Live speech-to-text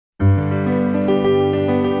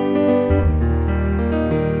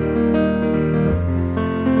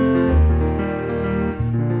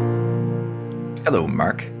Hello,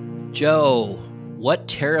 Mark. Joe, what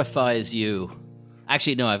terrifies you?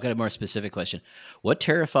 Actually, no, I've got a more specific question. What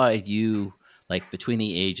terrified you, like between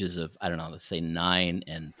the ages of, I don't know, let's say 9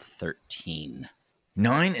 and 13?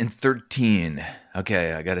 9 and 13.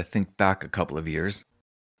 Okay, I got to think back a couple of years.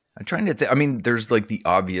 I'm trying to think. I mean, there's like the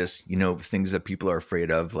obvious, things that people are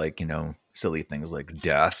afraid of, like, silly things like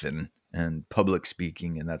death and public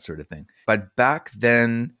speaking and that sort of thing. But back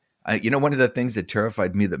then, one of the things that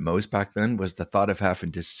terrified me the most back then was the thought of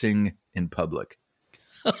having to sing in public.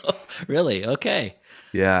 Really? Okay.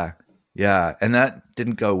 Yeah. Yeah. And that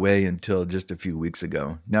didn't go away until just a few weeks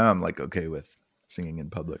ago. Now I'm like, okay with singing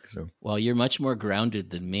in public. So, well, you're much more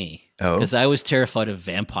grounded than me. Oh, because I was terrified of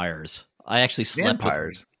vampires. I actually slept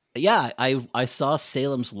vampires. Yeah, I saw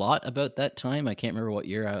Salem's Lot about that time. I can't remember what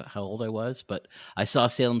year, how old I was, but I saw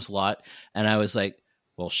Salem's Lot, and I was like,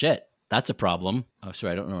 well, shit, that's a problem. Oh,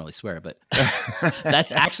 sorry, I don't normally swear, but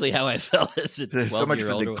that's actually how I felt as a 12-year-old. So much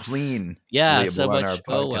for the clean. Yeah, so much. Our podcast.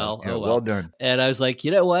 Oh well, yeah, well done. And I was like,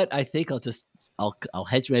 you know what? I think I'll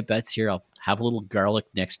hedge my bets here. I'll have a little garlic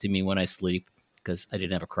next to me when I sleep because I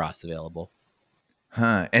didn't have a cross available.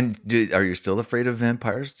 Huh? And are you still afraid of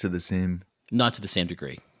vampires to the same? Not to the same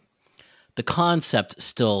degree. The concept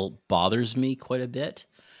still bothers me quite a bit,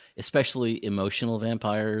 especially emotional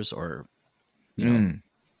vampires or,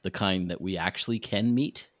 the kind that we actually can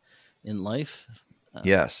meet in life.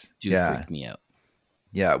 Yes. Freak me out.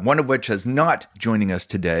 Yeah. One of which is not joining us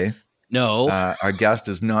today. No. Our guest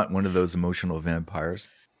is not one of those emotional vampires.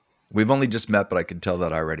 We've only just met, but I can tell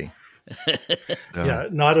that already. Yeah,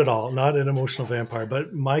 not at all. Not an emotional vampire.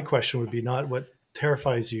 But my question would be not what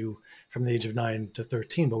terrifies you from the age of 9 to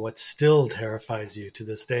 13, but what still terrifies you to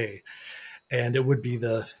this day. And it would be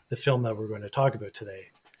the film that we're going to talk about today,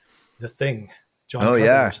 The Thing. John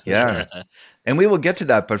Carpenter's Thing. Yeah. And we will get to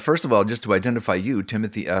that. But first of all, just to identify you,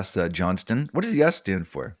 Timothy S. Johnston. What does the S stand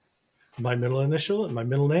for? My middle initial and my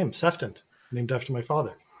middle name, Sefton, named after my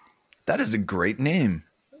father. That is a great name.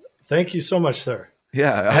 Thank you so much, sir.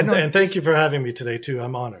 Yeah. And thank you for having me today, too.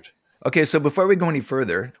 I'm honored. Okay, so before we go any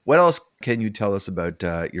further, what else can you tell us about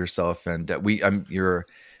yourself? And you're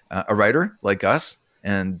a writer like us,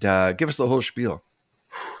 and give us the whole spiel.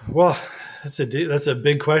 Well, that's a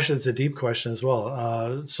big question. It's a deep question as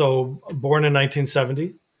well. So, born in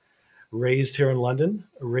 1970, raised here in London,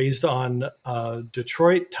 raised on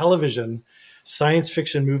Detroit television, science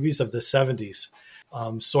fiction movies of the 70s.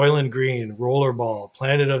 Soylent Green, Rollerball,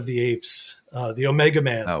 Planet of the Apes, The Omega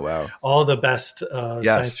Man. Oh, wow. All the best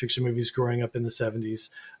science fiction movies growing up in the 70s.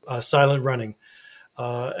 Silent Running.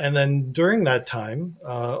 And then during that time,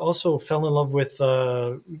 also fell in love with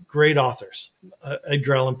great authors.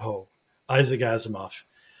 Edgar Allan Poe, Isaac Asimov,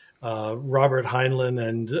 Robert Heinlein,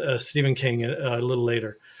 and Stephen King a little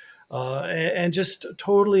later. And just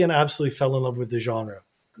totally and absolutely fell in love with the genre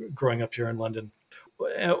growing up here in London.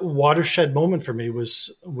 A watershed moment for me was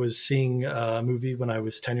seeing a movie when I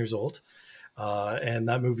was 10 years old. And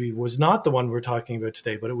that movie was not the one we're talking about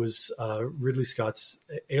today, but it was Ridley Scott's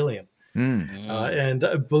Alien.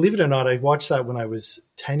 And believe it or not, I watched that when I was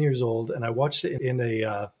 10 years old, and I watched it in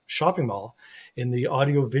a shopping mall in the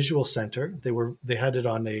Audio Visual Center. They had it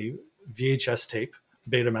on a VHS tape,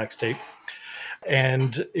 Betamax tape,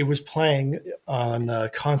 and it was playing on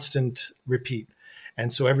constant repeat.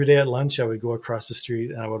 And so every day at lunch, I would go across the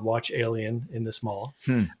street and I would watch Alien in this mall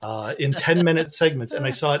in 10-minute segments. And I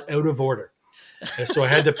saw it out of order. And so I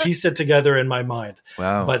had to piece it together in my mind.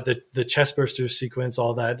 Wow. But the chestburster sequence,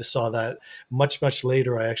 all that, I saw that much, much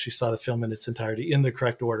later. I actually saw the film in its entirety in the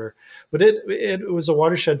correct order. But it was a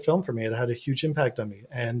watershed film for me. It had a huge impact on me.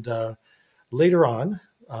 And later on,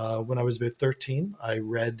 when I was about 13, I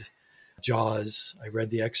read Jaws. I read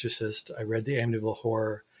The Exorcist. I read The Amityville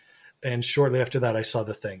Horror. And shortly after that, I saw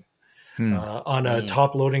The Thing on a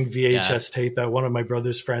top-loading VHS tape at one of my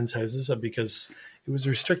brother's friends' houses because it was a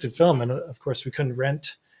restricted film. And, of course, we couldn't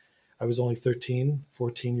rent. I was only 13,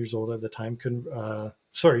 14 years old at the time.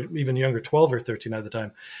 Even younger, 12 or 13 at the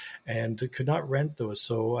time. And could not rent those.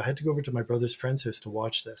 So I had to go over to my brother's friend's house to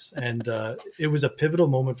watch this. And it was a pivotal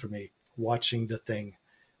moment for me watching The Thing.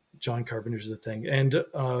 John Carpenter's The Thing. And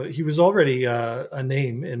he was already a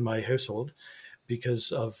name in my household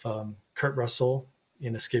because of Kurt Russell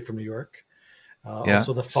in Escape from New York.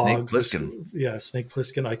 Also The Fog. Snake Plissken. Snake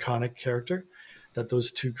Plissken, iconic character that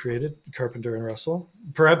those two created, Carpenter and Russell.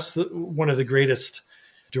 Perhaps one of the greatest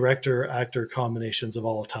director-actor combinations of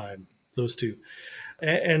all time, those two.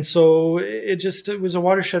 And so it was a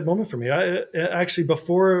watershed moment for me. Actually,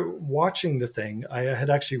 before watching The Thing, I had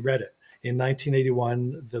actually read it. In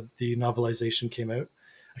 1981, the novelization came out.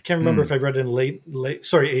 I can't remember if I read it in late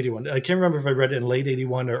 81. I can't remember if I read it in late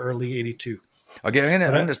 81 or early 82. Okay, I'm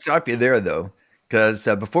gonna stop you there though, because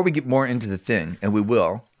before we get more into the thing, and we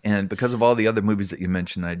will, and because of all the other movies that you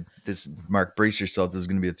mentioned, Mark, brace yourself. This is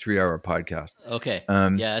going to be a 3-hour podcast. Okay,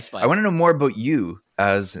 yeah, that's fine. I want to know more about you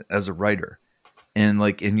as a writer, and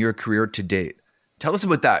like in your career to date. Tell us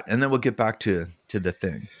about that, and then we'll get back to the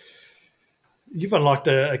thing. You've unlocked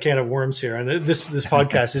a can of worms here, and this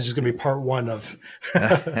podcast is just going to be part one of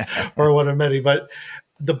many. But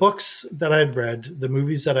the books that I'd read, the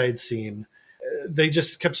movies that I had seen, they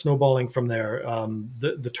just kept snowballing from there.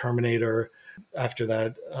 The Terminator, after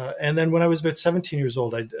that, and then when I was about 17 years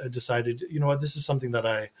old, I decided, you know what, this is something that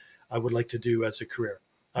I would like to do as a career.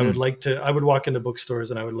 I would walk into bookstores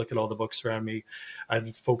and I would look at all the books around me.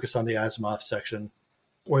 I'd focus on the Asimov section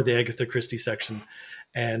or the Agatha Christie section.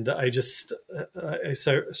 And I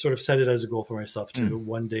sort of set it as a goal for myself to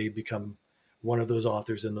one day become one of those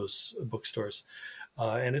authors in those bookstores.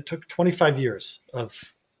 And it took 25 years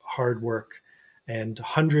of hard work and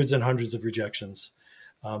hundreds of rejections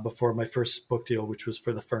before my first book deal, which was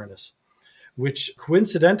for The Furnace, which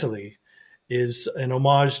coincidentally is an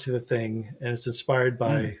homage to The Thing. And it's inspired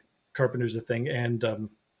by Carpenter's The Thing and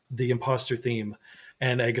the imposter theme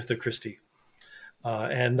and Agatha Christie.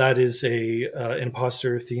 And that is a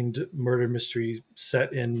imposter-themed murder mystery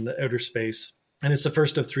set in outer space. And it's the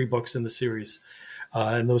first of 3 books in the series.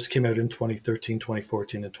 And those came out in 2013,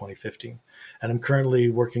 2014, and 2015. And I'm currently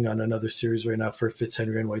working on another series right now for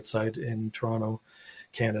Fitzhenry and Whiteside in Toronto,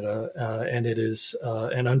 Canada. And it is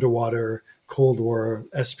an underwater Cold War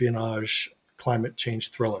espionage climate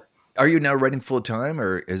change thriller. Are you now writing full time,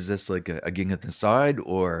 or is this like a gig at the side?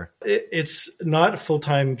 Or it's not a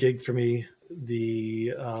full-time gig for me.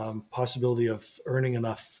 The possibility of earning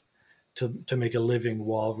enough to make a living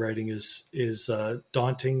while writing is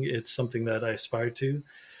daunting. It's something that I aspire to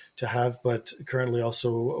have, but currently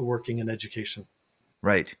also working in education.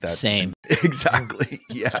 Right. Same. Exactly.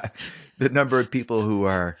 Yeah. The number of people who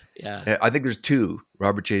are, I think there's 2,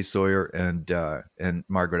 Robert J. Sawyer and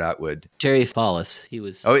Margaret Atwood. Terry Fallis, he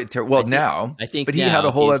was. I think but he had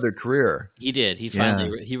a whole other career. He did. He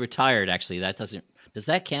finally, he retired. Actually, does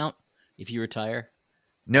that count if you retire?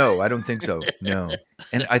 No, I don't think so. No.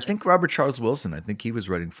 And I think Robert Charles Wilson, I think he was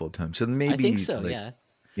writing full time. So maybe. I think so. Yeah.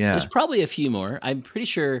 There's probably a few more. I'm pretty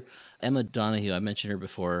sure Emma Donahue, I mentioned her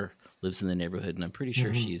before, lives in the neighborhood, and I'm pretty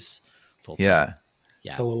sure she's full time.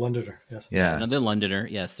 Yeah. Fellow Londoner. Yes. Yeah. Another Londoner.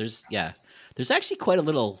 Yes. There's actually quite a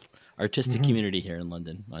little artistic community here in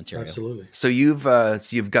London, Ontario. Absolutely. So you've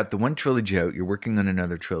got the one trilogy out. You're working on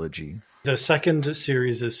another trilogy. The second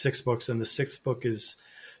series is 6 books, and the 6th book is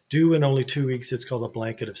due in only 2 weeks. It's called A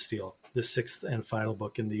Blanket of Steel, the 6th and final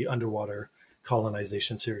book in the underwater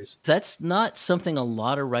colonization series. That's not something a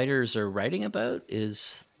lot of writers are writing about,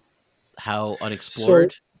 is how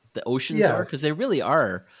unexplored the oceans are, because they really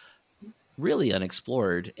are really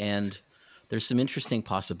unexplored. And there's some interesting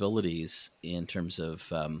possibilities in terms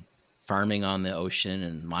of farming on the ocean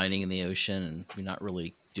and mining in the ocean, and we're not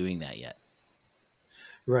really doing that yet.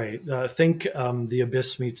 Right. Think The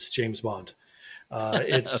Abyss meets James Bond.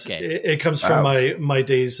 It comes from my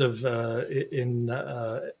days of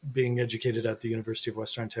being educated at the University of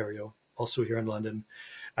Western Ontario, also here in London.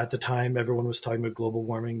 At the time, everyone was talking about global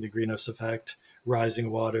warming, the greenhouse effect,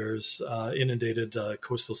 rising waters, inundated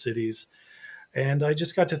coastal cities. And I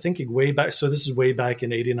just got to thinking way back. So this is way back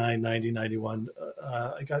in 89, 90, 91.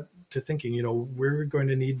 I got to thinking, we're going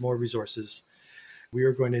to need more resources. We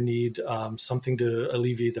are going to need something to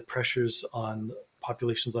alleviate the pressures on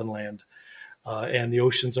populations on land. And the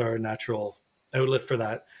oceans are a natural outlet for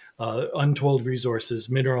that. Untold resources,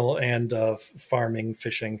 mineral and farming,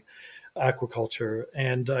 fishing, aquaculture.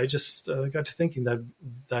 And I just got to thinking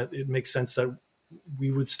that it makes sense that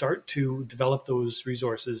we would start to develop those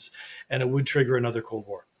resources, and it would trigger another Cold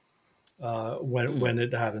War when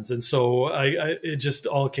it happens. And so it just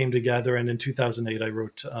all came together. And in 2008, I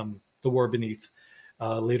wrote The War Beneath,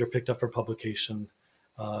 later picked up for publication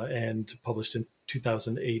and published in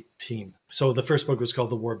 2018. So the first book was called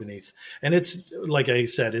The War Beneath. And it's, like I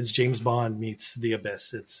said, it's James Bond meets The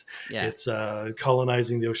Abyss. It's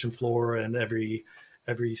colonizing the ocean floor, and every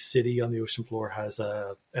city on the ocean floor has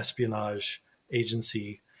a espionage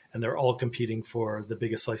agency, and they're all competing for the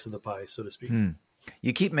biggest slice of the pie, so to speak.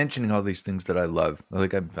 You keep mentioning all these things that I love.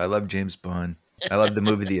 Like I love James Bond. I love the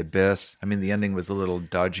movie The Abyss. I mean, the ending was a little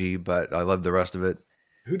dodgy, but I love the rest of it.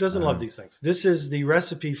 Who doesn't love these things? This is the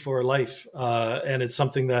recipe for life. And it's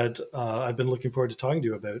something that I've been looking forward to talking to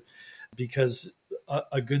you about, because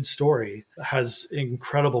a good story has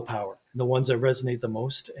incredible power. The ones that resonate the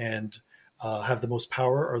most and have the most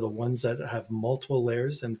power are the ones that have multiple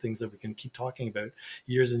layers and things that we can keep talking about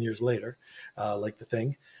years and years later, like The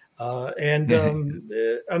Thing.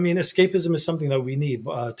 I mean, escapism is something that we need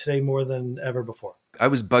today more than ever before. I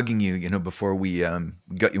was bugging you, before we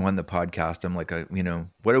got you on the podcast. I'm like,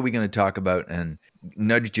 what are we going to talk about? And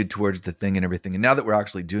nudged you towards the thing and everything. And now that we're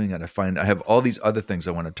actually doing it, I have all these other things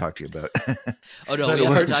I want to talk to you about. Oh no, that's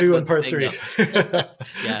part 2 and part 3.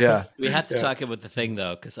 Yeah, we have to talk about the thing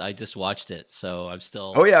though, because I just watched it, so I'm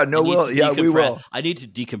still. Oh yeah, no, we will. I need to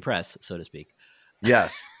decompress, so to speak.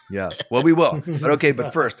 Yes. Well, we will. But okay,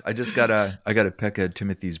 but first, I gotta pick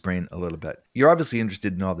Timothy's brain a little bit. You're obviously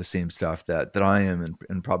interested in all the same stuff that I am,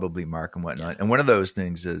 and probably Mark and whatnot. And one of those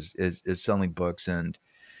things is selling books and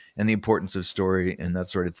the importance of story and that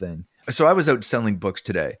sort of thing. So I was out selling books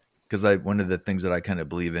today because one of the things that I kind of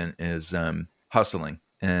believe in is hustling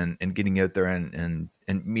and getting out there and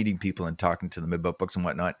meeting people and talking to them about books and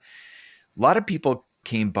whatnot. A lot of people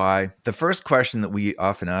came by. The first question that we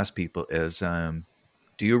often ask people is,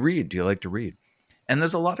 do you read? Do you like to read? And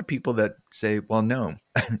there's a lot of people that say, well, no,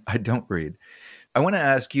 I don't read. I want to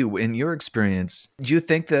ask you, in your experience, do you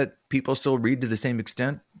think that people still read to the same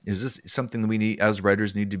extent? Is this something that we as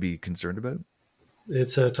writers need to be concerned about?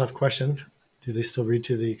 It's a tough question. Do they still read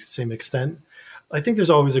to the same extent? I think there's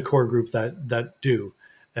always a core group that do.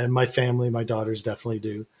 And my family, my daughters definitely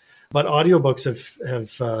do. But audiobooks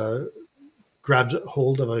have grabbed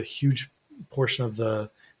hold of a huge portion of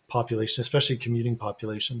the population, especially commuting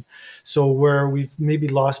population. So where we've maybe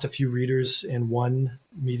lost a few readers in one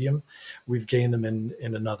medium, we've gained them in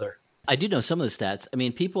another. I do know some of the stats. I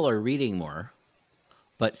mean, people are reading more,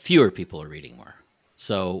 but fewer people are reading more.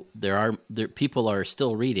 So people are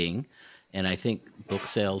still reading, and I think book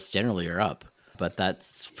sales generally are up, but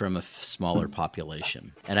that's from a smaller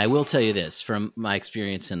population. And I will tell you this, from my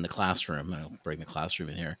experience in the classroom, I'll bring the classroom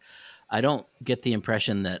in here, I don't get the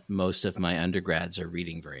impression that most of my undergrads are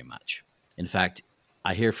reading very much. In fact,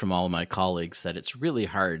 I hear from all of my colleagues that it's really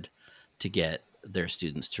hard to get their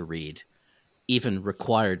students to read even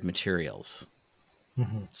required materials.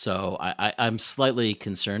 Mm-hmm. So I'm slightly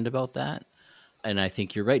concerned about that. And I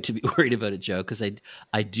think you're right to be worried about it, Joe, because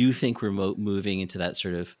I do think we're moving into that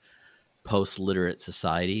sort of post-literate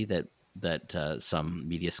society that some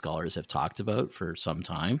media scholars have talked about for some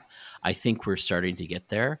time. I think we're starting to get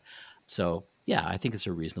there. So, yeah, I think it's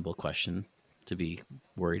a reasonable question to be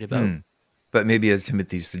worried about. But maybe, as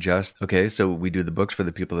Timothy suggests, okay, so we do the books for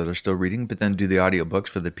the people that are still reading, but then do the audiobooks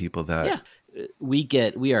for the people that... Yeah,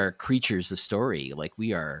 we are creatures of story. Like,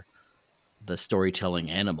 we are the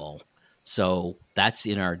storytelling animal. So that's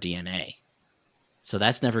in our DNA. So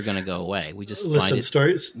that's never going to go away. We just find it,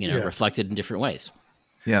 stories, reflected in different ways.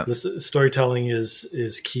 Yeah, storytelling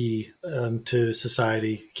is key to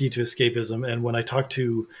society, key to escapism. And when I talk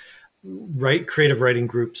to creative writing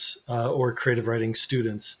groups or creative writing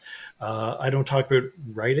students, I don't talk about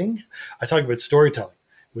writing. I talk about storytelling,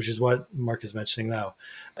 which is what Mark is mentioning now,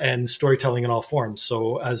 and storytelling in all forms.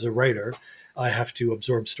 So as a writer, I have to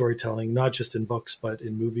absorb storytelling, not just in books, but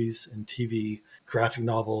in movies and TV, graphic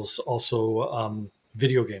novels, also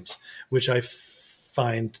video games, which I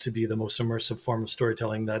find to be the most immersive form of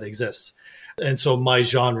storytelling that exists. And so my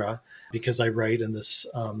genre, because I write in this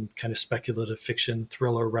kind of speculative fiction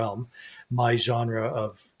thriller realm, my genre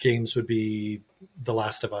of games would be The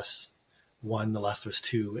Last of Us 1, The Last of Us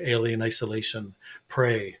 2, Alien Isolation,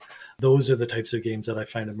 Prey. Those are the types of games that I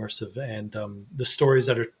find immersive. And the stories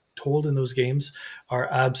that are told in those games are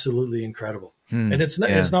absolutely incredible. And it's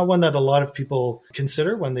not one that a lot of people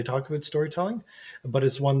consider when they talk about storytelling, but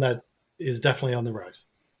it's one that is definitely on the rise.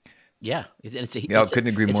 Yeah, I couldn't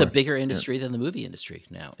agree more. It's a bigger industry than the movie industry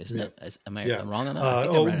now, isn't it? Am I wrong on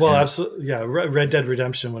that? Absolutely. Yeah, Red Dead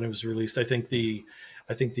Redemption, when it was released, I think the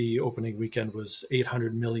opening weekend was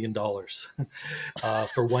 $800 million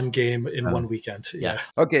for one game in 1 weekend. Yeah.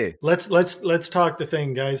 Okay. Let's talk the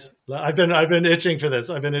thing, guys. I've been itching for this.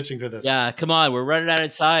 Yeah. Come on, we're running out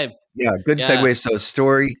of time. Yeah. Good segue. So,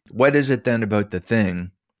 story. What is it then about the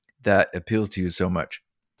thing that appeals to you so much?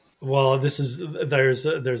 Well, there's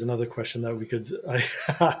another question that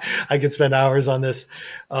I could spend hours on this.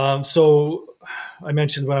 So I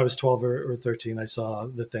mentioned when I was 12 or 13, I saw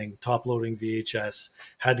the thing, top loading VHS,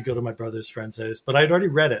 had to go to my brother's friend's house, but I'd already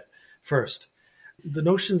read it first. The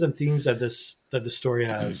notions and themes that the story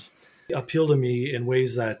has appeal to me in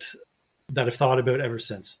ways that I've thought about ever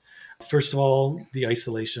since. First of all, the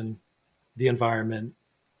isolation, the environment.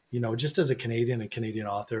 Just as a Canadian and Canadian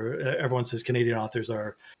author, everyone says Canadian authors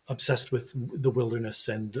are obsessed with the wilderness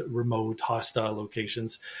and remote, hostile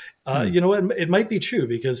locations. It might be true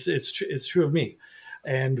because it's true of me.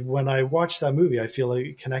 And when I watch that movie, I feel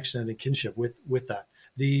a connection and a kinship with that.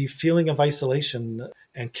 The feeling of isolation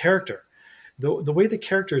and character the way the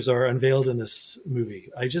characters are unveiled in this movie,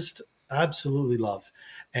 I just absolutely love.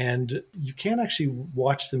 And you can't actually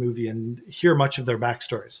watch the movie and hear much of their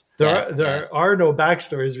backstories. There are no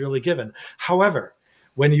backstories really given. However,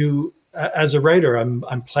 when you, as a writer,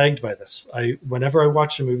 I'm plagued by this. Whenever I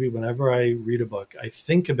watch a movie, whenever I read a book, I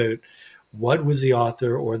think about what was the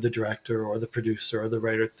author or the director or the producer or the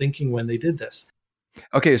writer thinking when they did this.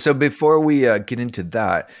 Okay, so before we get into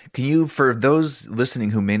that, can you, for those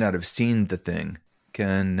listening who may not have seen The Thing,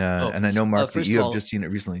 and I know, Mark, that you have just seen it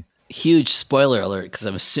recently. Huge spoiler alert, because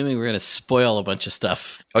I'm assuming we're going to spoil a bunch of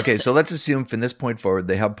stuff. Okay, so let's assume from this point forward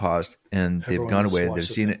they have paused and they've gone away, they've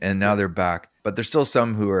seen it, and now they're back. But there's still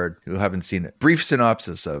some who haven't seen it. Brief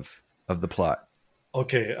synopsis of the plot.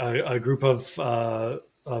 Okay, a group of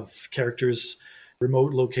characters,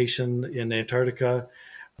 remote location in Antarctica.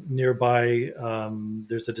 Nearby,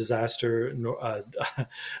 there's a disaster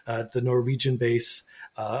at the Norwegian base.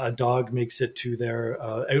 A dog makes it to their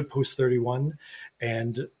outpost 31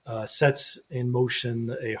 and sets in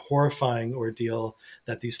motion a horrifying ordeal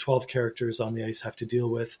that these 12 characters on the ice have to deal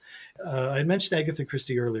with. I mentioned Agatha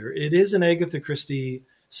Christie earlier. It is an Agatha Christie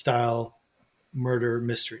style murder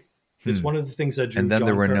mystery. It's one of the things that drew And then John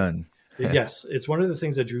there were none. Yes, it's one of the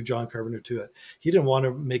things that drew John Carpenter to it. He didn't want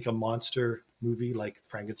to make a monster movie like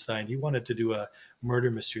Frankenstein. He wanted to do a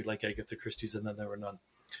murder mystery like Agatha Christie's, and then there were none.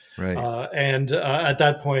 Right. And at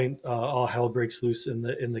that point, all hell breaks loose in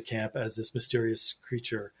the camp as this mysterious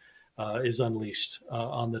creature is unleashed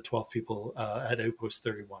on the 12 people at Outpost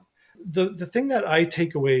 31. The thing that I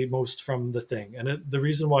take away most from The Thing, and the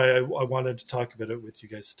reason why I wanted to talk about it with you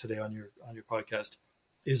guys today on your podcast,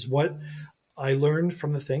 is what I learned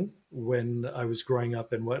from The Thing when I was growing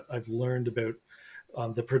up, and what I've learned about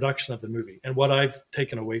the production of the movie, and what I've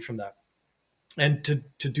taken away from that. And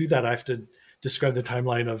to do that, I have to describe the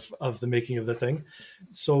timeline of the making of The Thing.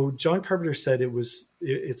 So John Carpenter said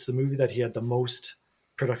it's the movie that he had the most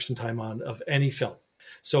production time on of any film.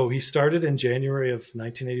 So he started in January of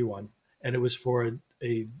 1981, and it was for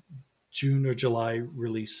a June or July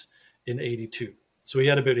release in 82. So he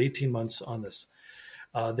had about 18 months on this.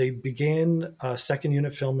 They began second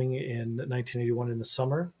unit filming in 1981 in the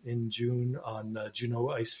summer, in June on Juneau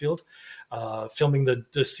Icefield, filming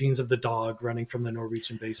the scenes of the dog running from the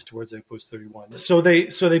Norwegian base towards Outpost 31. So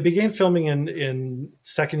they began filming in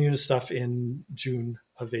second unit stuff in June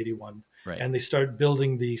of 81. Right. And they started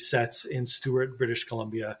building the sets in Stewart, British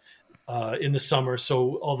Columbia in the summer.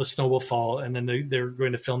 So all the snow will fall, and then they're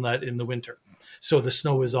going to film that in the winter. So the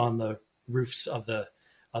snow is on the roofs of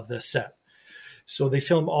the set. So they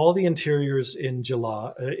film all the interiors in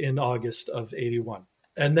August of 81.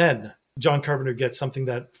 And then John Carpenter gets something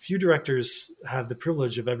that few directors have the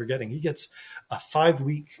privilege of ever getting. He gets a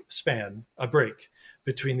 5-week span, a break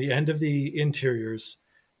between the end of the interiors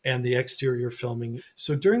and the exterior filming.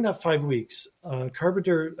 So during that 5 weeks,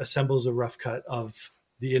 Carpenter assembles a rough cut of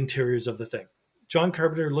the interiors of The Thing. John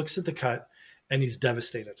Carpenter looks at the cut and he's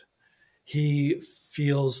devastated. He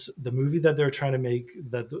feels the movie that they're trying to make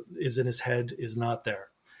that is in his head is not there.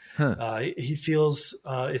 He feels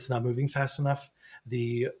it's not moving fast enough.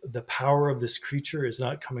 The power of this creature is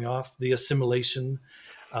not coming off. The assimilation,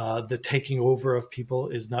 the taking over of people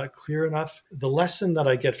is not clear enough. The lesson that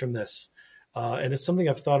I get from this, and it's something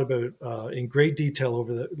I've thought about in great detail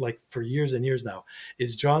for years and years now,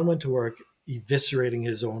 is John went to work eviscerating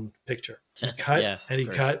his own picture. He cut and he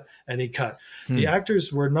cut and he cut. The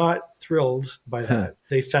actors were not thrilled by that.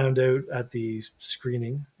 They found out at the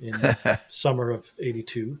screening in summer of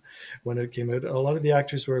 82 when it came out. A lot of the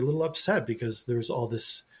actors were a little upset because there was all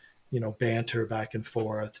this, banter back and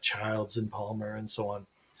forth, Childs and Palmer and so on.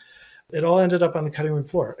 It all ended up on the cutting room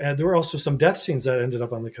floor. And there were also some death scenes that ended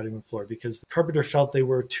up on the cutting room floor because Carpenter felt they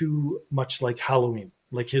were too much like Halloween,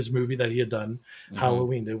 like his movie that he had done,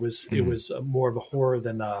 Halloween. It was more of a horror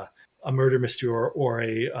than a murder mystery or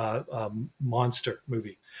a monster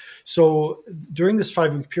movie. So during this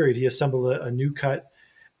 5-week period, he assembled a new cut,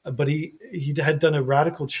 but he had done a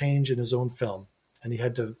radical change in his own film, and he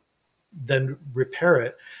had to then repair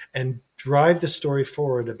it and drive the story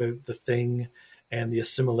forward about The Thing and the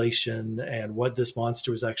assimilation and what this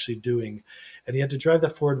monster was actually doing. And he had to drive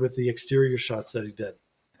that forward with the exterior shots that he did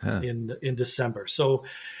in December. So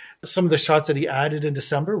some of the shots that he added in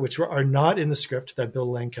December, which are not in the script that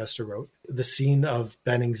Bill Lancaster wrote, the scene of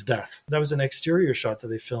Benning's death, that was an exterior shot that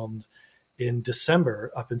they filmed in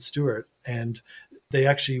December up in Stewart. And they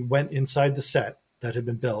actually went inside the set that had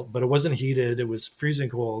been built, but it wasn't heated. It was freezing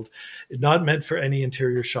cold, not meant for any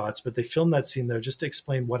interior shots, but they filmed that scene there just to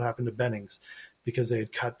explain what happened to Benning's, because they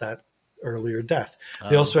had cut that earlier death.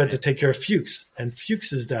 They also had to take care of Fuchs, and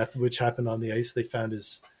Fuchs's death, which happened on the ice, they found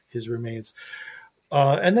his his remains.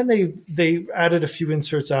 And then they added a few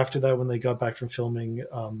inserts after that when they got back from filming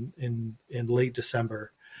in late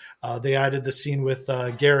December. They added the scene with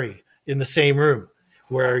Gary in the same room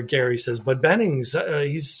where Gary says, "But Bennings,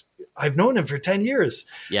 I've known him for 10 years."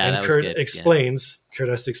 Yeah, and that was Kurt good. explains, Kurt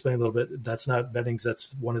has to explain a little bit, that's not Bennings,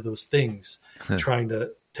 that's one of those things trying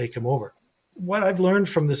to take him over. What I've learned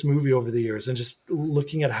from this movie over the years and just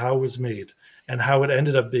looking at how it was made and how it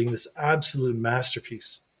ended up being this absolute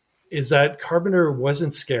masterpiece is that Carpenter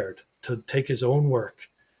wasn't scared to take his own work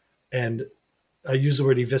and I use the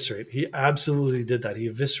word eviscerate. He absolutely did that. He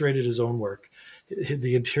eviscerated his own work.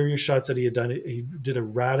 The interior shots that he had done, he did a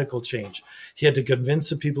radical change. He had to convince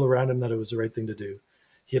the people around him that it was the right thing to do.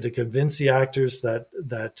 He had to convince the actors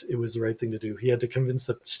that it was the right thing to do. He had to convince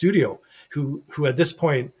the studio, who at this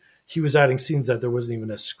point, he was adding scenes that there wasn't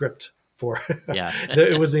even a script for. Yeah.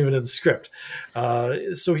 It wasn't even in the script.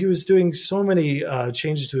 So he was doing so many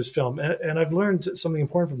changes to his film. And I've learned something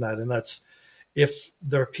important from that, and that's if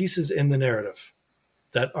there are pieces in the narrative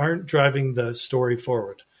that aren't driving the story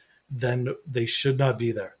forward, then they should not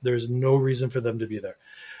be there. There's no reason for them to be there.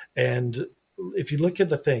 And if you look at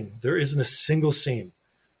The Thing, there isn't a single scene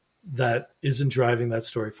that isn't driving that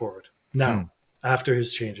story forward now, after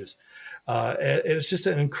his changes. And it's just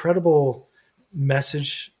an incredible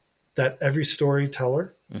message that every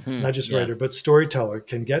storyteller, not just writer, but storyteller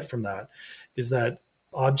can get from that, is that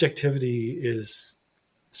objectivity is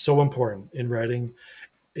so important in writing.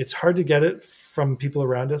 It's hard to get it from people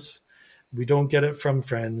around us. We don't get it from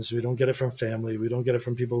friends. We don't get it from family. We don't get it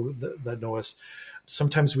from people that know us.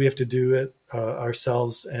 Sometimes we have to do it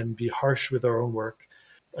ourselves and be harsh with our own work.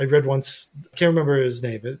 I read once, I can't remember his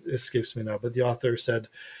name, it escapes me now, but the author said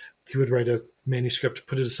he would write a manuscript,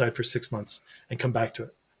 put it aside for 6 months and come back to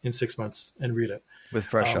it in 6 months and read it. With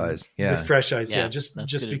fresh eyes. Yeah. With fresh eyes. Yeah, Yeah. Just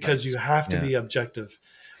because advice. you have to be objective.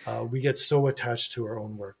 We get so attached to our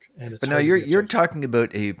own work. And it's But now you're talking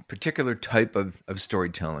about a particular type of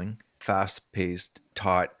storytelling, fast-paced,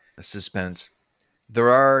 taut, suspense. There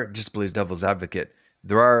are, just to play devil's advocate,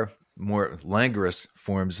 there are more languorous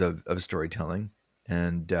forms of storytelling,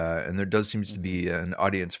 and there does seem to be an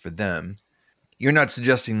audience for them. You're not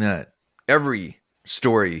suggesting that every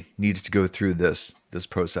story needs to go through this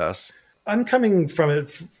process. I'm coming from it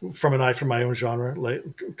from an eye from my own genre, like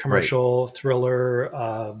commercial,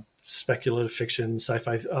 thriller, speculative fiction,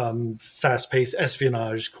 sci-fi, fast-paced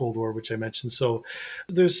espionage, Cold War, which I mentioned. So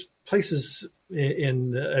there's places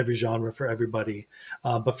in every genre for everybody.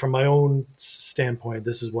 But from my own standpoint,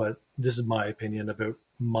 this is my opinion about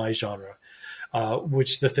my genre,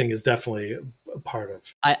 which The Thing is definitely a part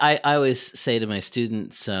of. I always say to my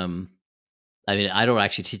students, I mean, I don't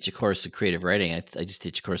actually teach a course in creative writing. I just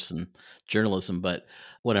teach a course in journalism. But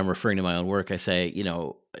when I'm referring to my own work, I say,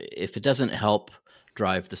 if it doesn't help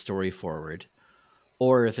drive the story forward,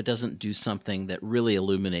 or if it doesn't do something that really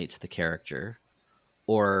illuminates the character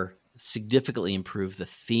or significantly improve the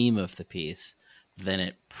theme of the piece, then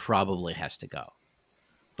it probably has to go.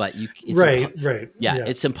 But Right. Yeah,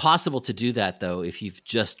 it's impossible to do that, though, if you've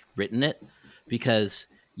just written it, because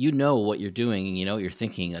you know what you're doing and you know what you're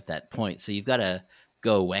thinking at that point. So you've got to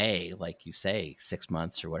go away, like you say, 6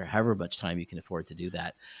 months or whatever, however much time you can afford to do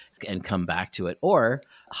that, and come back to it, or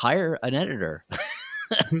hire an editor.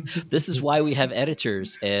 This is why we have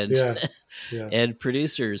editors and and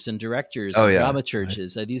producers and directors and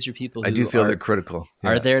dramaturges. These are people who I do feel they're critical.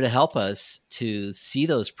 Are there to help us to see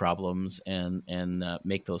those problems and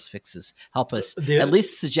make those fixes. Help us at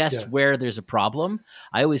least suggest where there's a problem.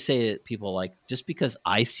 I always say to people, like, just because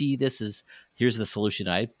I see this as here's the solution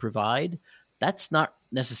I provide, that's not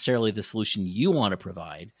necessarily the solution you want to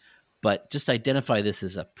provide, but just identify this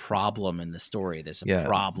as a problem in the story. There's a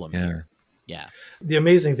problem here. Yeah. The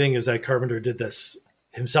amazing thing is that Carpenter did this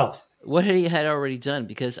himself. What he had already done,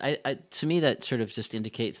 because I to me that sort of just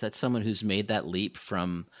indicates that someone who's made that leap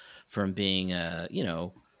from being an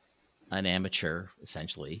amateur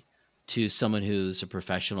essentially to someone who's a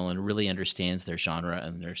professional and really understands their genre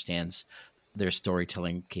and understands their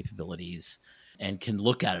storytelling capabilities and can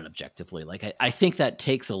look at it objectively. Like I think that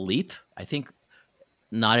takes a leap. I think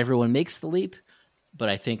not everyone makes the leap, but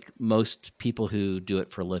I think most people who do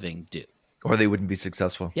it for a living do. Or they wouldn't be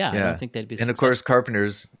successful. Yeah, I don't think they'd be successful. And of course,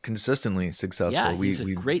 Carpenter's consistently successful. Yeah, he's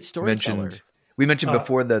a great storyteller. We mentioned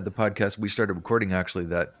before the podcast we started recording, actually,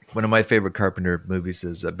 that one of my favorite Carpenter movies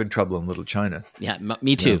is Big Trouble in Little China. Yeah,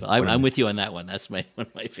 me too. I'm with you on that one. That's one of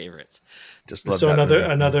my favorites. Just love that movie.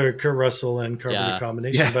 Another Kurt Russell and Carpenter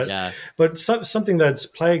combination. Yes. But something that's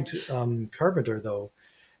plagued Carpenter, though,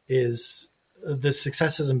 is the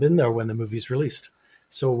success hasn't been there when the movie's released.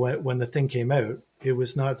 So when The Thing came out, it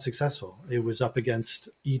was not successful. It was up against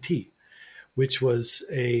E.T., which was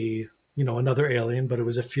another alien, but it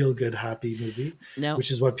was a feel-good, happy movie,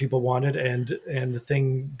 which is what people wanted, and the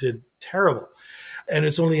thing did terrible. And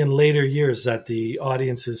it's only in later years that the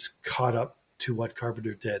audiences caught up to what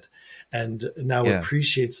Carpenter did, and now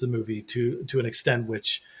appreciates the movie to an extent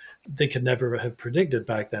which they could never have predicted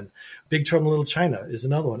back then. Big Trouble in Little China is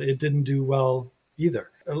another one. It didn't do well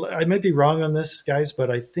either. I might be wrong on this, guys,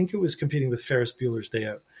 but I think it was competing with Ferris Bueller's Day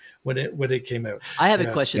Out when it came out. I have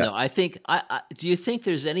a question though. I think, do you think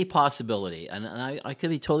there's any possibility, and I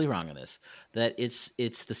could be totally wrong on this, that it's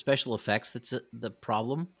the special effects that's the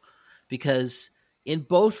problem? Because in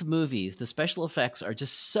both movies, the special effects are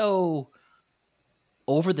just so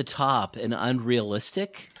over the top and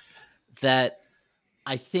unrealistic that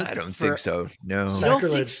I don't think so. No, you don't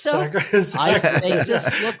think so. They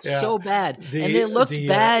just look so bad, and they looked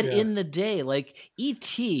bad in the day. Like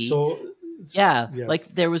E.T. So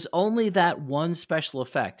like there was only that one special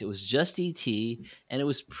effect. It was just E.T., and it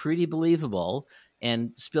was pretty believable.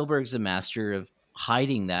 And Spielberg's a master of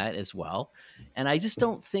hiding that as well. And I just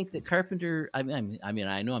don't think that Carpenter. I mean,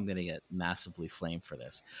 I know I'm going to get massively flamed for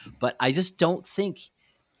this, but I just don't think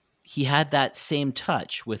he had that same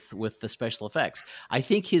touch with the special effects. I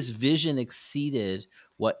think his vision exceeded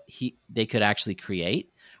what they could actually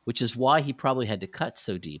create, which is why he probably had to cut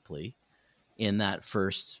so deeply in that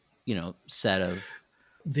first, set of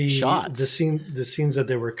shots. The scenes that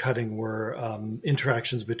they were cutting were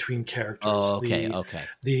interactions between characters. Oh, okay.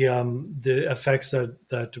 The effects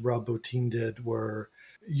that Rob Bottin did were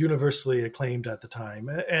universally acclaimed at the time,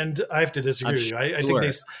 and I have to disagree with you.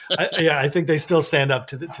 I think they still stand up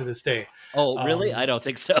to this day. Oh, really? I don't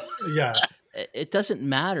think so. Yeah, it doesn't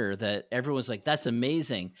matter that everyone's like, "That's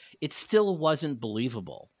amazing." It still wasn't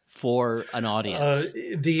believable for an audience.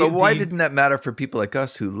 But why didn't that matter for people like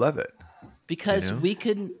us who love it? Because we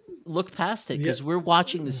can look past it, because we're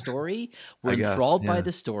watching the story. We're enthralled by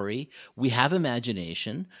the story. We have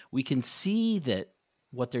imagination. We can see that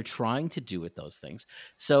what they're trying to do with those things.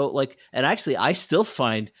 So and actually I still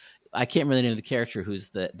find, I can't remember the name of the character who's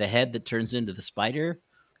the head that turns into the spider.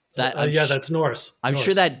 That's Norse. I'm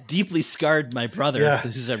sure that deeply scarred my brother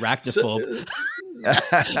who's arachnophobe.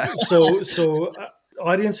 So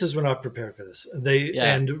audiences were not prepared for this.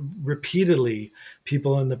 And repeatedly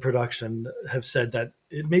people in the production have said that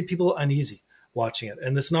it made people uneasy watching it.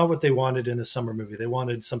 And that's not what they wanted in a summer movie. They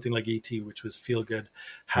wanted something like E.T., which was feel-good,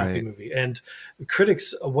 happy movie. And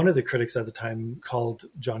one of the critics at the time called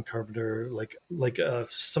John Carpenter like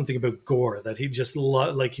something about gore, that he just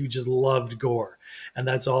loved gore. And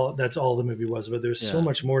that's all the movie was. But there's so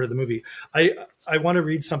much more to the movie. I want to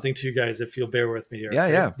read something to you guys, if you'll bear with me here.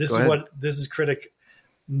 Yeah. This is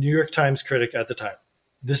New York Times critic at the time.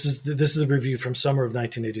 This is the review from summer of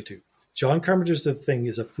 1982. John Carpenter's The Thing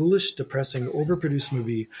is a foolish, depressing, overproduced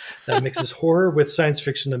movie that mixes horror with science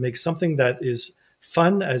fiction to make something that is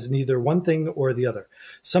fun as neither one thing or the other.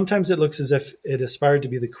 Sometimes it looks as if it aspired to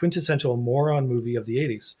be the quintessential moron movie of the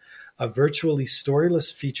 80s, a virtually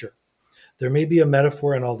storyless feature. There may be a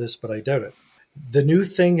metaphor in all this, but I doubt it. The new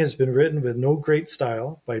thing has been written with no great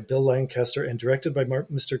style by Bill Lancaster and directed by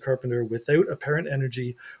Mr. Carpenter without apparent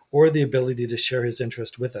energy or the ability to share his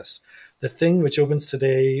interest with us. The Thing, which opens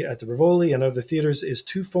today at the Rivoli and other theaters, is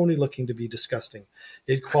too phony looking to be disgusting.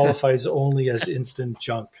 It qualifies only as instant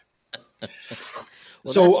junk. Well,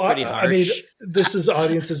 so I mean, this is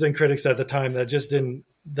audiences and critics at the time that just didn't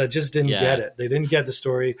get it. They didn't get the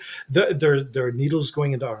story. There are needles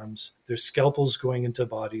going into arms. There's scalpels going into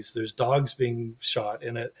bodies. There's dogs being shot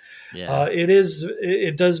in it. Yeah.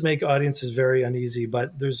 It does make audiences very uneasy,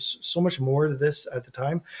 but there's so much more to this at the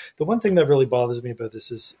time. The one thing that really bothers me about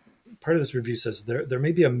this is part of this review says there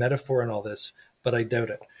may be a metaphor in all this, but I doubt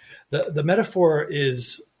it. The metaphor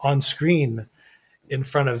is on screen in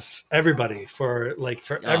front of everybody for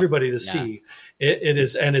everybody to see. It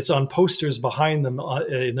is, and it's on posters behind them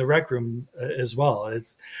in the rec room as well.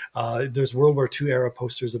 It's there's World War II era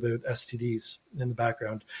posters about STDs in the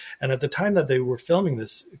background. And at the time that they were filming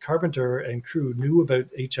this, Carpenter and crew knew about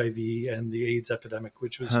HIV and the AIDS epidemic,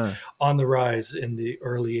 which was on the rise in the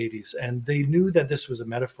early 80s. And they knew that this was a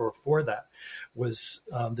metaphor for that, was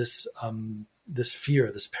this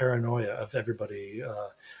fear, this paranoia of everybody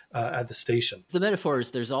at the station. The metaphor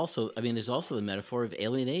is there's also the metaphor of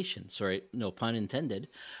alienation. Sorry, no pun intended.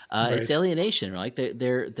 Right. It's alienation, right?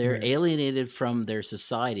 They're Right. alienated from their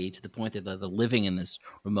society to the point that they're living in this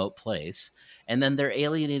remote place, and then they're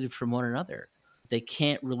alienated from one another. They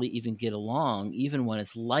can't really even get along, even when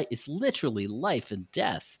it's literally life and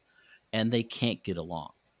death, and they can't get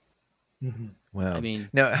along. Mm-hmm. Wow. I mean,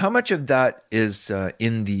 Now, how much of that is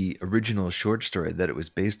in the original short story that it was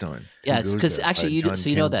based on? yeah, Who it's Goes because There by actually, John so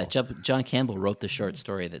you know that Campbell. John Campbell wrote the short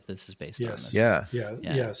story that this is based on. Yes. This is, Yeah.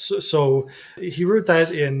 Yeah. So he wrote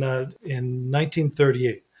that in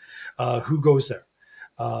 1938. Who Goes There?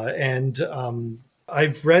 And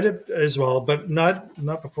I've read it as well, but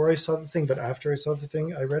not before I saw the thing, but after I saw the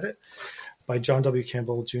thing, I read it by John W.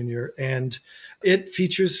 Campbell Jr. And it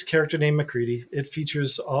features a character named McCready. It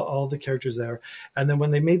features all the characters there. And then when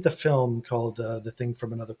they made the film called The Thing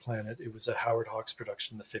from Another Planet, it was a Howard Hawks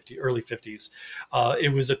production in the early 50s.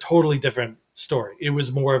 It was a totally different story. It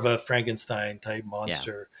was more of a Frankenstein type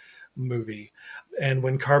monster movie. And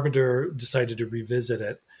when Carpenter decided to revisit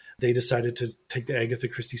it, they decided to take the Agatha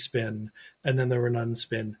Christie spin and then the Renan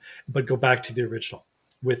spin, but go back to the original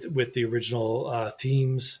with the original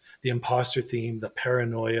themes, the imposter theme, the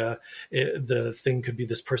paranoia. The thing could be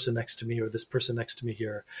this person next to me or this person next to me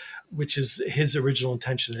here, which is his original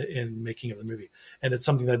intention in making of the movie. And it's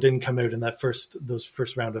something that didn't come out in those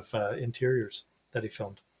first round of interiors that he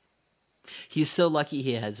filmed. he's so lucky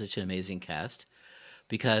he has such an amazing cast,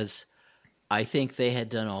 because I think they had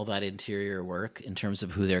done all that interior work in terms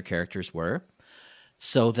of who their characters were,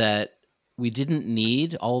 so that we didn't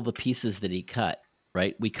need all the pieces that he cut,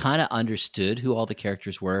 right? We kind of understood who all the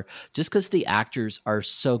characters were just because the actors are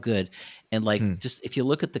so good. And like, just if you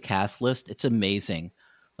look at the cast list, it's amazing.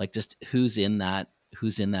 Like just who's in that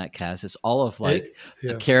cast. It's all of like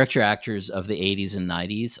the character actors of the 80s and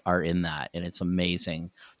 90s are in that. And it's amazing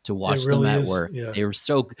to watch them at work. Yeah. They were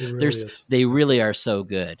so, They really are so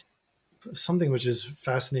good. Something which is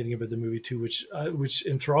fascinating about the movie too, which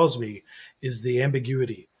enthralls me, is the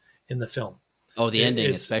ambiguity in the film. Oh, the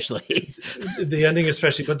ending especially. The ending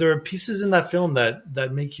especially. But there are pieces in that film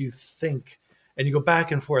that make you think, and you go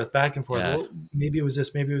back and forth. Yeah. Well, maybe it was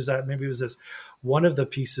this, maybe it was that, maybe it was this. One of the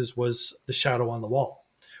pieces was the shadow on the wall.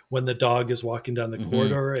 When the dog is walking down the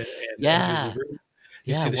corridor and enters the room,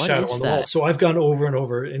 you see the shadow on the wall. So I've gone over and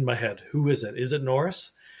over in my head. Who is it? Is it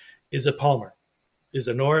Norris? Is it Palmer? Is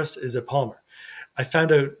it Norris? Is it Palmer? I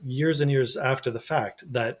found out years and years after the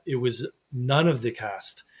fact that it was none of the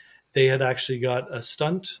cast. They had actually got a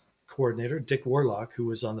stunt coordinator, Dick Warlock, who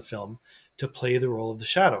was on the film, to play the role of the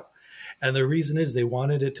shadow. And the reason is they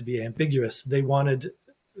wanted it to be ambiguous. They wanted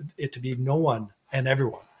it to be no one and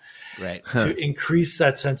everyone, right? To increase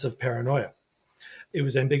that sense of paranoia. It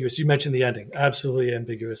was ambiguous. You mentioned the ending, absolutely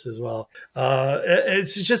ambiguous as well.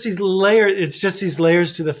 It's just these layers. It's just these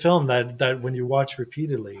layers to the film that when you watch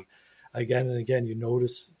repeatedly, again and again, you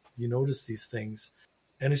notice these things,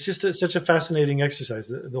 and it's just such a fascinating exercise.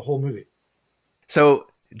 The whole movie. So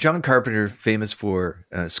John Carpenter, famous for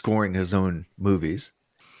scoring his own movies,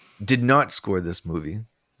 did not score this movie.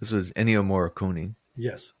 This was Ennio Morricone.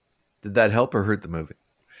 Yes. Did that help or hurt the movie?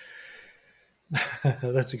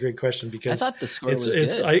 That's a great question, because I thought the score was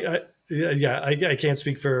good. I can't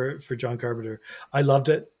speak for John Carpenter. I loved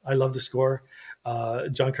it. I love the score.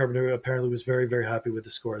 John Carpenter apparently was very, very happy with the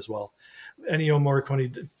score as well. Ennio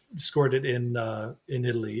Morricone scored it in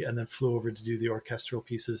Italy and then flew over to do the orchestral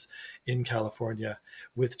pieces in California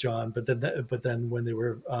with John. But then when they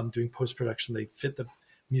were doing post-production, they fit the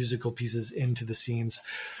musical pieces into the scenes.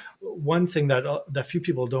 One thing that few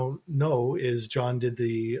people don't know is John did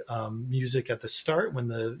the music at the start when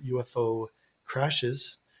the UFO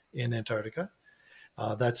crashes in Antarctica.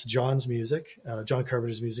 That's John's music, John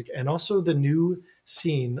Carpenter's music, and also the new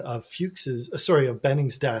scene of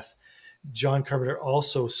Benning's death. John Carpenter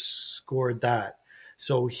also scored that.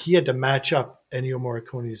 So he had to match up Ennio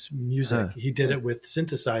Morricone's music. He did it with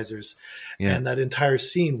synthesizers, and that entire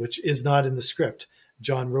scene, which is not in the script.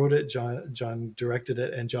 John wrote it, John directed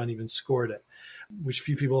it, and John even scored it, which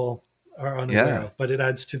few people are unaware of, but it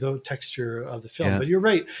adds to the texture of the film. Yeah. But you're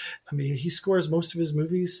right. I mean, he scores most of his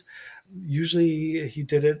movies. Usually he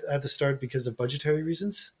did it at the start because of budgetary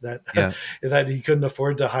reasons that he couldn't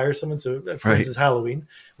afford to hire someone. So for instance, Halloween,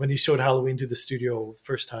 when he showed Halloween to the studio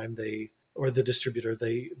first time, the distributor,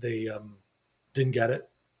 they didn't get it.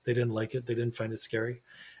 They didn't like it. They didn't find it scary.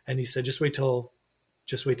 And he said, just wait till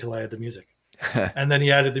I add the music. And then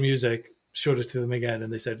he added the music, showed it to them again,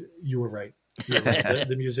 and they said, "You were right.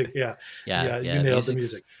 The music, you nailed the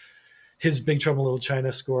music." His Big Trouble in Little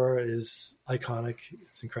China score is iconic.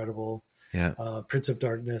 It's incredible. Yeah. Prince of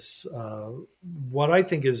Darkness, what I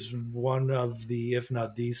think is one of the, if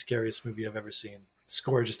not the scariest movie I've ever seen.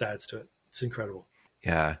 Score just adds to it. It's incredible.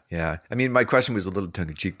 Yeah, yeah. I mean, my question was a little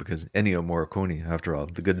tongue-in-cheek because Ennio Morricone, after all,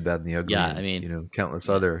 The Good, the Bad, and the Ugly. Yeah, and, I mean, countless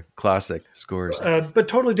other classic scores. But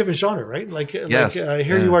totally different genre, right?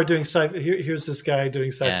 Here you are doing sci-fi. Here's this guy doing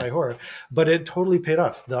sci-fi horror, but it totally paid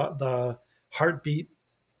off. The heartbeat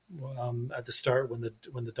at the start when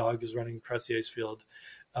the dog is running across the ice field,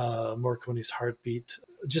 Morricone's heartbeat,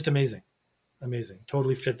 just amazing.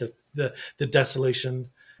 Totally fit the desolation,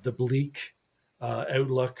 the bleak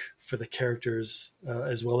outlook for the characters,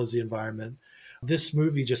 as well as the environment. This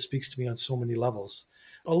movie just speaks to me on so many levels,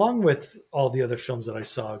 along with all the other films that I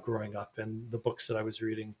saw growing up and the books that I was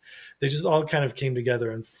reading. They just all kind of came together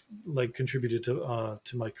and like contributed to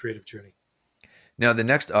my creative journey. Now, the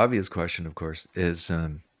next obvious question, of course, is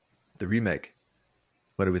the remake.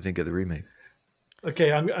 What do we think of the remake?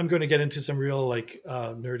 Okay, I'm going to get into some real like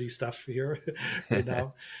nerdy stuff here right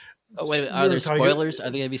now. Oh wait, are there spoilers? Are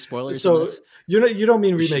there going to be spoilers? So you don't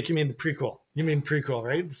mean remake, you mean the prequel. You mean prequel,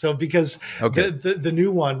 right? So because the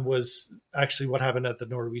new one was actually what happened at the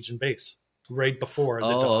Norwegian base right before the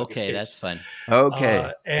dog escapes. That's fun.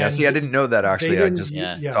 Okay. Yeah, see, I didn't know that actually. I just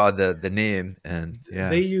saw the name, and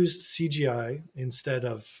they used CGI instead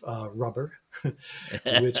of rubber,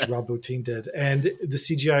 which Rob Bottin did, and the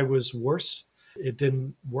CGI was worse. It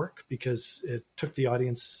didn't work because it took the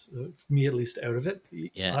audience, me at least, out of it.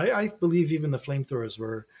 Yeah. I believe even the flamethrowers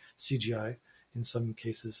were CGI in some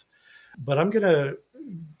cases. But I'm going to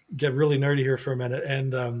get really nerdy here for a minute.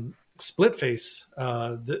 And Split Face,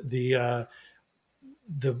 the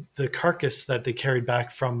carcass that they carried back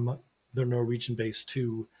from the Norwegian base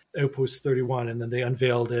to Outpost 31, and then they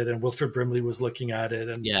unveiled it, and Wilfred Brimley was looking at it.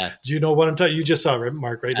 And do you know what I'm talking? You just saw it,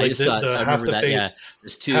 Mark, right? I just saw it. So half the face. Yeah.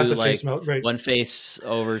 There's two, like right? One face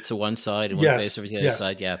over to one side and one face over to the other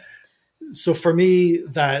side. Yeah. So for me,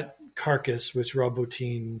 that carcass, which Rob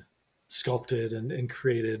Bottin sculpted and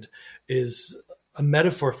created, is a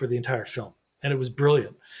metaphor for the entire film, and it was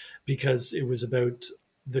brilliant because it was about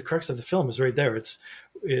the crux of the film is right there.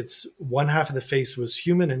 It's one half of the face was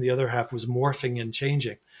human and the other half was morphing and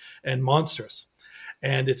changing and monstrous.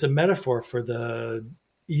 And it's a metaphor for the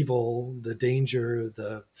evil, the danger,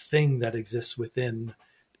 the thing that exists within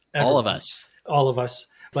everyone. All of us.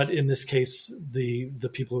 But in this case, the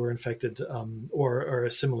people who were infected or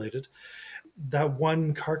assimilated. That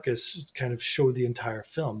one carcass kind of showed the entire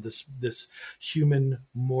film, this human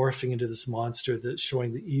morphing into this monster that's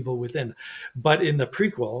showing the evil within. But in the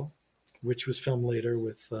prequel, which was filmed later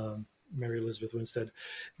with Mary Elizabeth Winstead,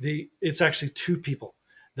 it's actually two people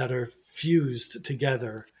that are fused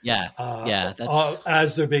together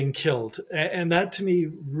as they're being killed. And that to me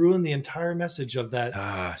ruined the entire message of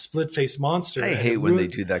that split-faced monster. I hate when they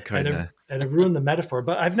do that kind of... And it ruined the metaphor.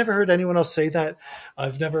 But I've never heard anyone else say that.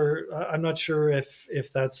 I'm not sure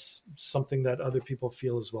if that's something that other people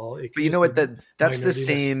feel as well. But you know what? That's the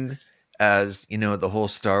same as, the whole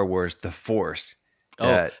Star Wars, The Force.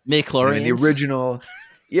 Midichlorians? The original...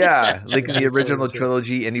 Yeah, like in the original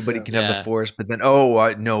trilogy, anybody can have the Force, but then,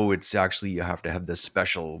 no, it's actually, you have to have this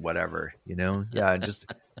special whatever, Yeah, it just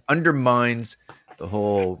undermines the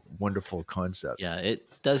whole wonderful concept. Yeah, it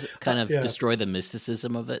does kind of destroy the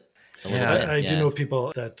mysticism of it. I do know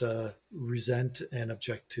people that resent and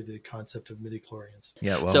object to the concept of midichlorians.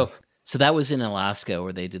 Yeah, well. So that was in Alaska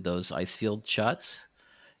where they did those ice field shots.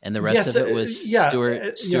 And the rest of it was Stuart,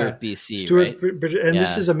 BC, right? And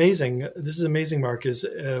this is amazing. This is amazing, Mark, is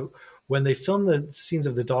when they filmed the scenes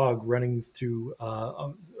of the dog running through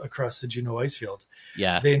across the Juneau ice field,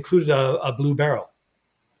 they included a blue barrel.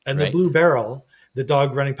 And the blue barrel, the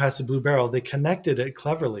dog running past the blue barrel, they connected it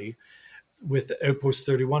cleverly with Outpost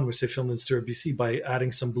 31, which they filmed in Stuart, BC, by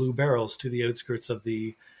adding some blue barrels to the outskirts of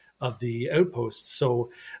the outpost. So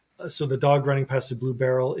the dog running past the blue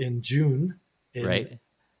barrel in June in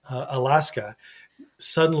Alaska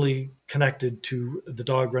suddenly connected to the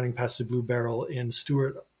dog running past the blue barrel in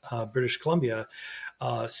Stuart, British Columbia,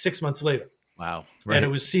 6 months later. Wow. Right. And it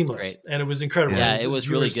was seamless and it was incredible. Yeah, it was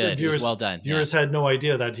really good. It was well done. Viewers had no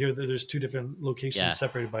idea that there's two different locations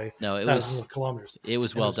separated by thousands of kilometers. It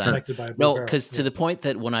was well done. Because to the point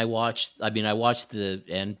that when I watched the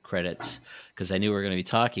end credits because I knew we were going to be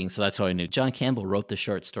talking. So that's how I knew John Campbell wrote the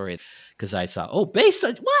short story because I saw, based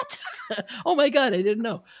on what? Oh my God, I didn't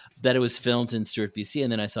know that it was filmed in Stuart, BC.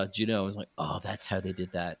 And then I saw Juneau. I was like, that's how they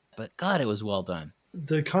did that. But God, it was well done.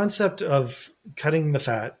 The concept of cutting the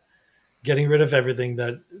fat, getting rid of everything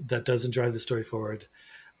that doesn't drive the story forward,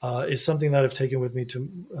 is something that I've taken with me to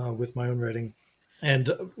with my own writing.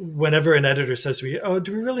 And whenever an editor says to me,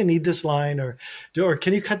 do we really need this line? Or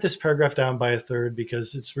can you cut this paragraph down by a third?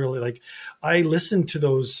 Because it's really like, I listen to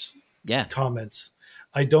those comments.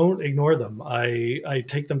 I don't ignore them. I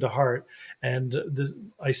take them to heart. And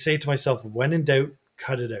I say to myself, when in doubt,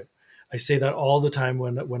 cut it out. I say that all the time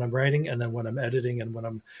when I'm writing, and then when I'm editing, and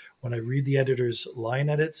when I read the editor's line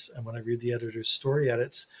edits, and when I read the editor's story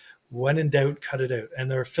edits. When in doubt, cut it out.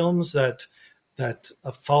 And there are films that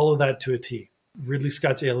follow that to a T. Ridley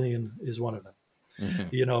Scott's Alien is one of them.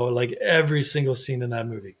 You know, like every single scene in that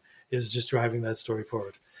movie is just driving that story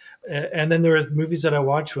forward. And then there are movies that I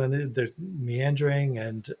watch when they're meandering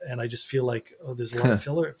and I just feel like, oh, there's a lot of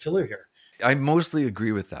filler here. I mostly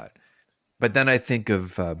agree with that. But then I think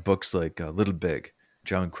of books like Little Big,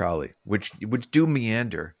 John Crowley, which do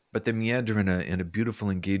meander, but they meander in a beautiful,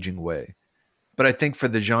 engaging way. But I think for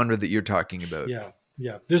the genre that you're talking about.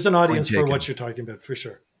 Yeah. There's an audience for what you're talking about, for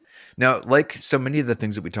sure. Now, like so many of the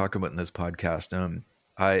things that we talk about in this podcast,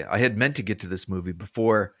 I had meant to get to this movie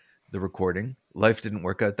before the recording. Life didn't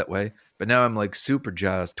work out that way. But now I'm like super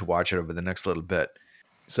jazzed to watch it over the next little bit.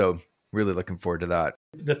 So really looking forward to that.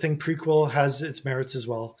 The Thing prequel has its merits as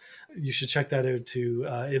well. You should check that out too.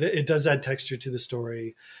 It does add texture to the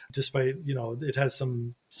story, despite, you know, it has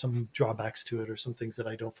some drawbacks to it or some things that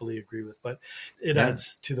I don't fully agree with, but it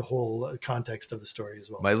adds to the whole context of the story as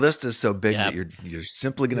well. My list is so big that you're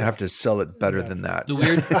simply going to have to sell it better than that. The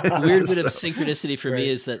weird bit of synchronicity for me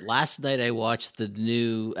is that last night I watched the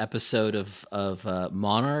new episode of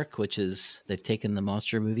Monarch, which is they've taken the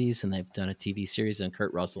monster movies and they've done a TV series and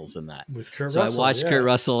Kurt Russell's in that. With Kurt Russell. So I watched Kurt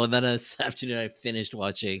Russell, and then this afternoon I finished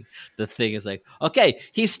watching The Thing. Is like, okay,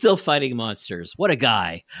 he's still fighting monsters. What a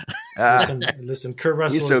guy! Listen, Kurt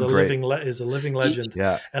Russell is a living legend.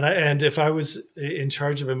 And if I was in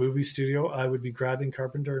charge of a movie studio, I would be grabbing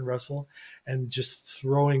Carpenter and Russell and just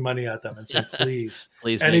throwing money at them and saying, please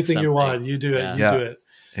anything you want, you do it. You do it.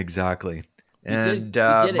 Exactly. We and did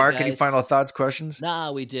it, Mark, guys. any final thoughts, questions?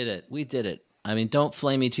 Nah, we did it. I mean, don't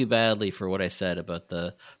flame me too badly for what I said about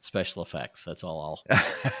the special effects. That's all.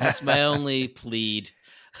 That's my only plead.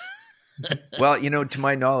 Well, you know, to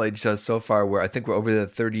my knowledge, so far, I think we're over the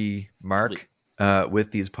 30 mark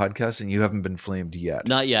with these podcasts, and you haven't been flamed yet.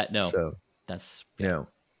 Not yet, no. So that's yeah.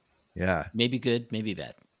 Maybe good, maybe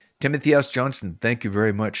bad. Timothy S. Johnston, thank you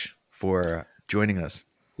very much for joining us.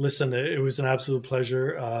 Listen, it was an absolute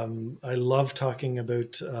pleasure. I love talking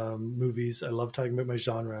about movies. I love talking about my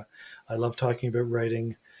genre. I love talking about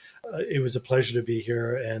writing. It was a pleasure to be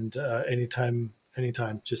here. And anytime,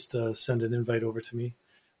 just send an invite over to me.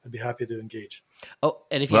 I'd be happy to engage. Oh,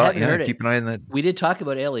 and if you haven't heard keep an eye on that. We did talk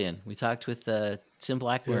about Alien. We talked with Tim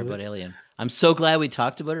Blackmore about Alien. I'm so glad we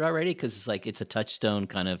talked about it already because it's a touchstone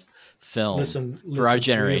kind of film. Listen, for our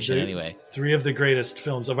generation anyway. 3 of the greatest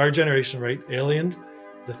films of our generation, right? Alien,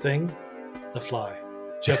 The Thing, The Fly.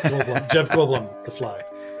 Jeff Goldblum, The Fly.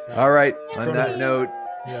 All right. On that note.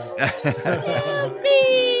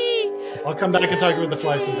 I'll come back and talk about The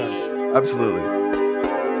Fly sometime. Absolutely.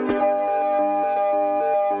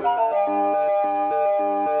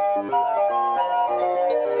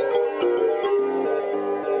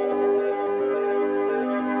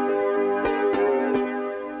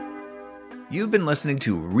 You've been listening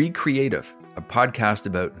to Recreative, a podcast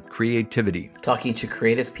about creativity. Talking to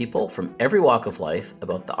creative people from every walk of life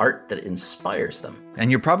about the art that inspires them.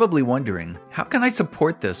 And you're probably wondering, how can I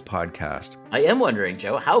support this podcast? I am wondering,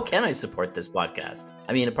 Joe, how can I support this podcast?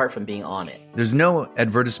 I mean, apart from being on it. There's no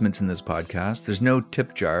advertisements in this podcast. There's no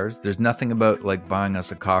tip jars. There's nothing about like buying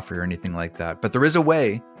us a coffee or anything like that. But there is a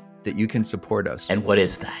way that you can support us. And what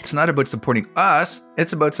is that? It's not about supporting us.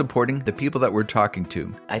 It's about supporting the people that we're talking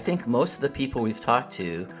to. I think most of the people we've talked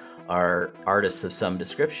to are artists of some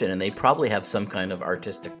description, and they probably have some kind of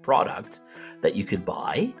artistic product that you could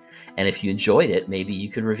buy. And if you enjoyed it, maybe you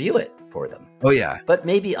could review it for them. Oh, yeah. But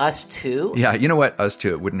maybe us too. Yeah, you know what? Us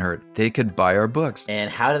too. It wouldn't hurt. They could buy our books.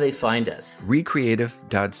 And how do they find us?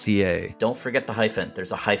 Recreative.ca. Don't forget the hyphen.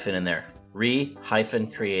 There's a hyphen in there.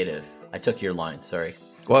 Re-creative. I took your line. Sorry.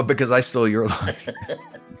 Well, because I stole your line.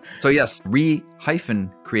 So yes,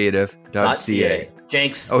 re-creative.ca.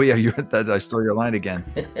 Jinx. Oh yeah, I stole your line again.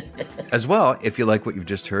 As well, if you like what you've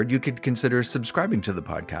just heard, you could consider subscribing to the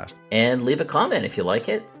podcast. And leave a comment if you like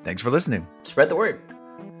it. Thanks for listening. Spread the word.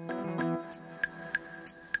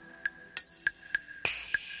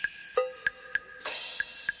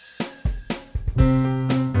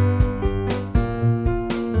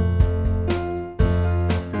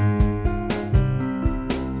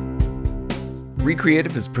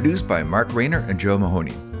 Recreative is produced by Mark Rayner and Joe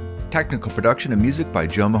Mahoney. Technical production and music by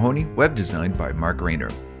Joe Mahoney, web design by Mark Rayner.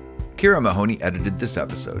 Kira Mahoney edited this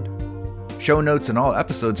episode. Show notes and all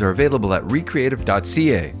episodes are available at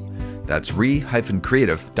recreative.ca. That's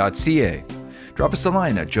re-creative.ca. Drop us a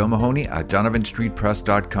line at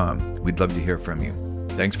joemahoney@donovanstreetpress.com. We'd love to hear from you.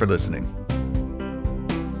 Thanks for listening.